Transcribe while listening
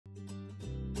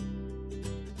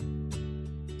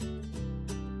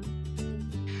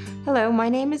Hello, my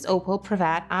name is Opal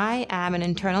Prevatt. I am an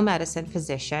internal medicine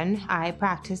physician. I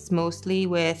practice mostly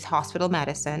with hospital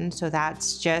medicine, so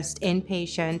that's just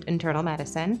inpatient internal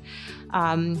medicine.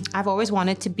 I've always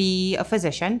wanted to be a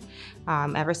physician.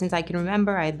 Ever since I can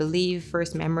remember, I believe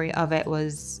first memory of it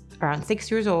was around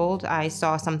 6 years old. I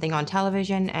saw something on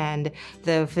television and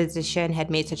the physician had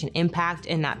made such an impact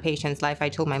in that patient's life. I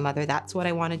told my mother that's what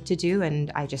I wanted to do,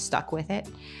 and I just stuck with it.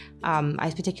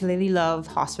 I particularly love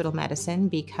hospital medicine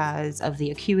because of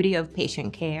the acuity of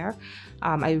patient care.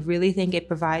 I really think it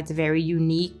provides a very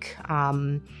unique,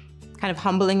 kind of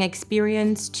humbling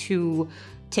experience to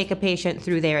take a patient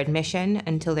through their admission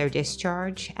until their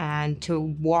discharge and to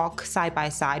walk side by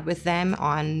side with them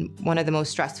on one of the most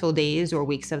stressful days or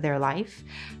weeks of their life.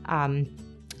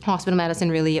 Hospital medicine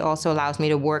really also allows me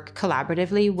to work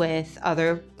collaboratively with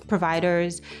other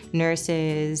providers,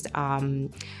 nurses,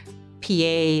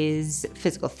 PAs,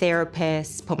 physical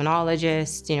therapists,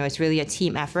 pulmonologists. It's really a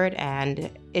team effort, and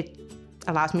it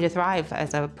allows me to thrive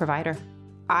as a provider.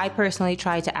 I personally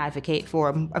try to advocate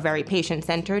for a very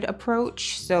patient-centered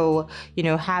approach. So,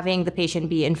 having the patient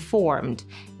be informed,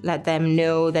 let them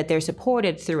know that they're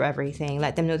supported through everything,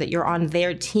 let them know that you're on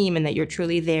their team and that you're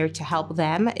truly there to help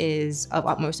them is of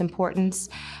utmost importance.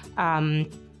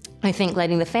 I think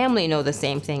letting the family know the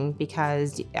same thing,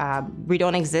 because we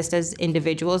don't exist as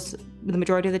individuals. The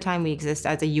majority of the time we exist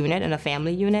as a unit and a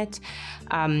family unit.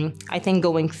 I think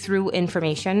going through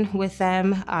information with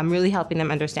them, really helping them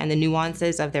understand the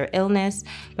nuances of their illness,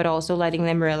 but also letting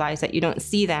them realize that you don't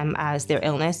see them as their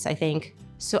illness, I think.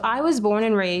 So I was born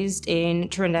and raised in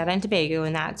Trinidad and Tobago,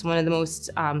 and that's one of the most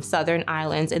southern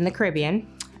islands in the Caribbean.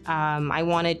 I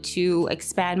wanted to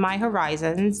expand my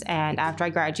horizons, and after I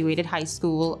graduated high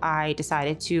school, I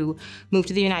decided to move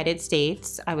to the United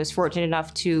States. I was fortunate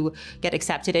enough to get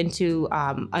accepted into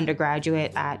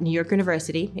undergraduate at New York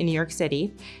University in New York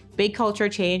City. Big culture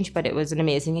change, but it was an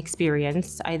amazing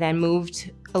experience. I then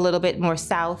moved a little bit more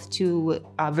south to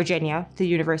Virginia, to the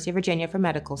University of Virginia for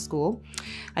medical school.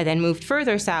 I then moved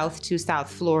further south to South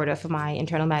Florida for my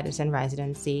internal medicine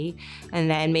residency, and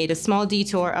then made a small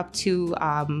detour up to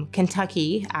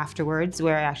Kentucky afterwards,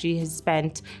 where I actually have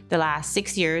spent the last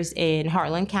 6 years in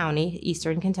Harlan County,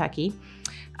 Eastern Kentucky.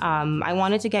 I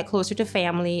wanted to get closer to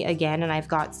family again, and I've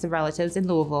got some relatives in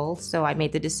Louisville, so I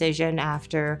made the decision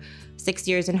after 6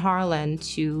 years in Harlan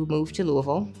to move to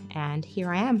Louisville, and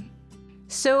here I am.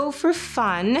 So for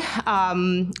fun,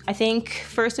 I think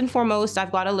first and foremost,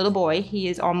 I've got a little boy. He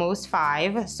is almost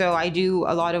 5, so I do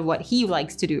a lot of what he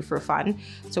likes to do for fun.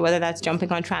 So whether that's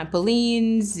jumping on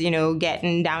trampolines,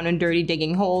 getting down and dirty,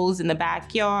 digging holes in the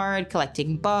backyard,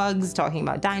 collecting bugs, talking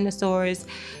about dinosaurs,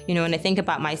 and I think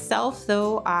about myself,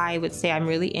 though, I would say I'm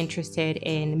really interested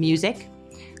in music,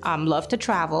 love to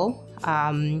travel.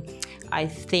 I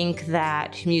think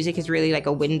that music is really like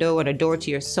a window and a door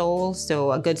to your soul.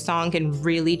 So a good song can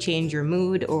really change your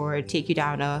mood or take you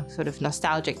down a sort of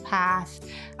nostalgic path.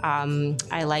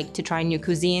 I like to try new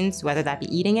cuisines, whether that be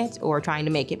eating it or trying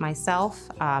to make it myself.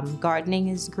 Gardening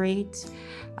is great,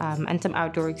 and some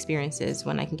outdoor experiences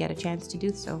when I can get a chance to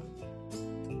do so.